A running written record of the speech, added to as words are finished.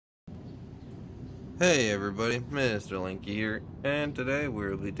Hey everybody, Mr. Linky here, and today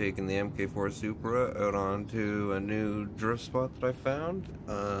we'll be taking the MK4 Supra out onto a new drift spot that I found,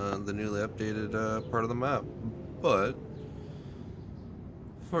 the newly updated part of the map. But,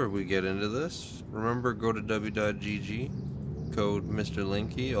 before we get into this, remember go to w.gg, code Mr.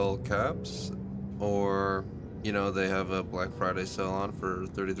 Linky, all caps, or, they have a Black Friday sale on for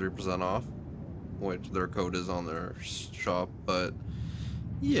 33% off, which their code is on their shop, but,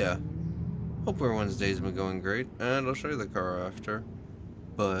 yeah. Hope everyone's day's been going great, and I'll show you the car after.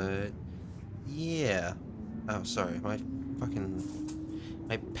 But, yeah. Oh, sorry, my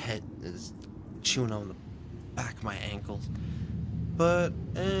pet is chewing on the back of my ankles. But,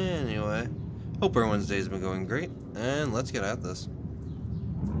 anyway, hope everyone's day's been going great, and let's get at this.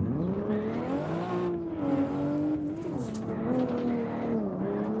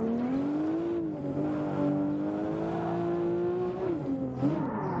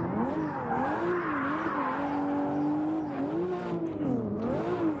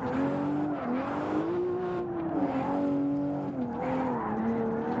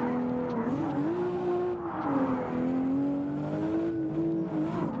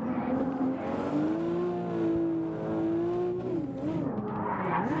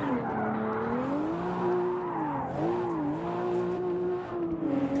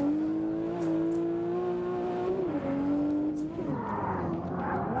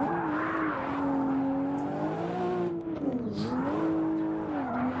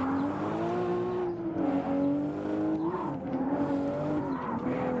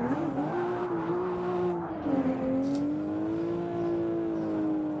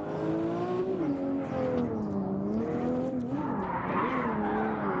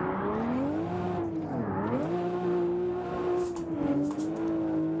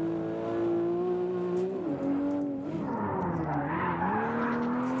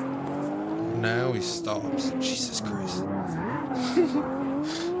 Now he stops. Jesus Christ.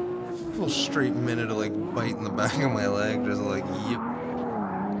 Full straight minute of like biting the back of my leg, just like, yep.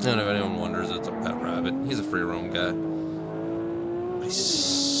 And if anyone wonders, it's a pet rabbit. He's a FreeRoam guy. But he's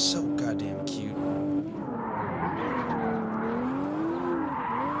so goddamn cute.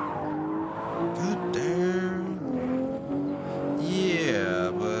 God damn. Yeah,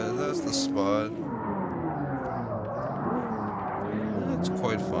 but that's the spot. It's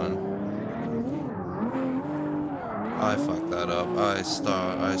quite fun. I fucked that up. I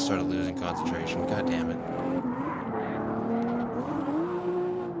started losing concentration. God damn it.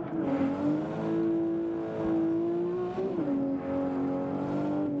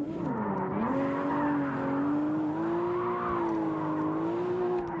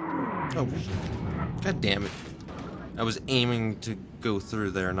 Oh, god damn it. I was aiming to go through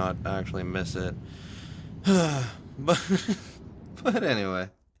there, not actually miss it. But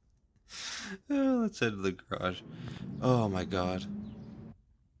anyway. Let's head to the garage. Oh my god.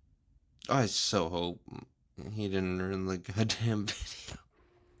 I so hope he didn't ruin the goddamn video.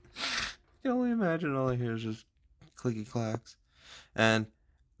 I can only imagine all I hear is just clicky clacks. And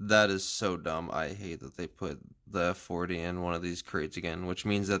that is so dumb. I hate that they put the F40 in one of these crates again, which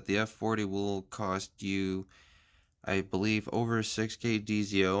means that the F40 will cost you, I believe, over 6K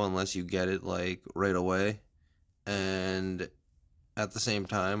DZO unless you get it like right away. And at the same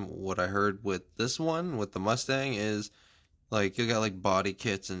time, what I heard with this one, with the Mustang, is like you got like body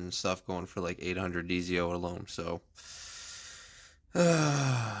kits and stuff going for like 800 DZO alone. So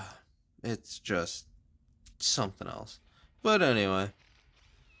it's just something else. But anyway,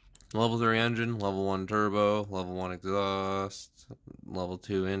 level 3 engine, level 1 turbo, level 1 exhaust, level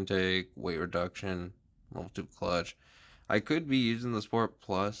 2 intake, weight reduction, level 2 clutch. I could be using the Sport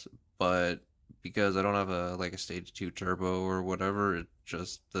Plus, but because I don't have a stage 2 turbo or whatever, it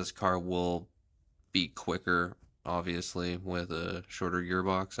just, this car will be quicker, obviously, with a shorter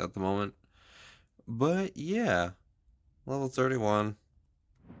gearbox at the moment. But yeah, level 31,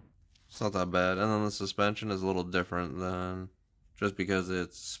 it's not that bad. And then the suspension is a little different than, just because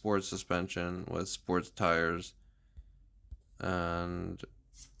it's sports suspension with sports tires, and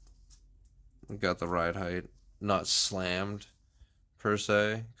got the ride height not slammed per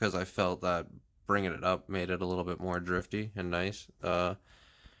se, because I felt that bringing it up made it a little bit more drifty and nice.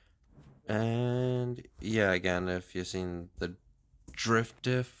 And yeah, again, if you've seen the drift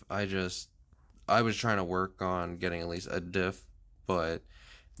diff, I was trying to work on getting at least a diff, but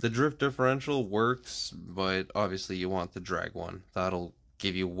the drift differential works, but obviously you want the drag one. That'll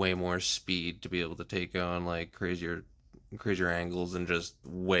give you way more speed to be able to take on like crazier angles and just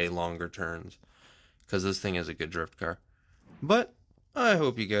way longer turns, because this thing is a good drift car. But I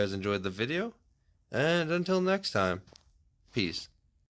hope you guys enjoyed the video, and until next time, peace.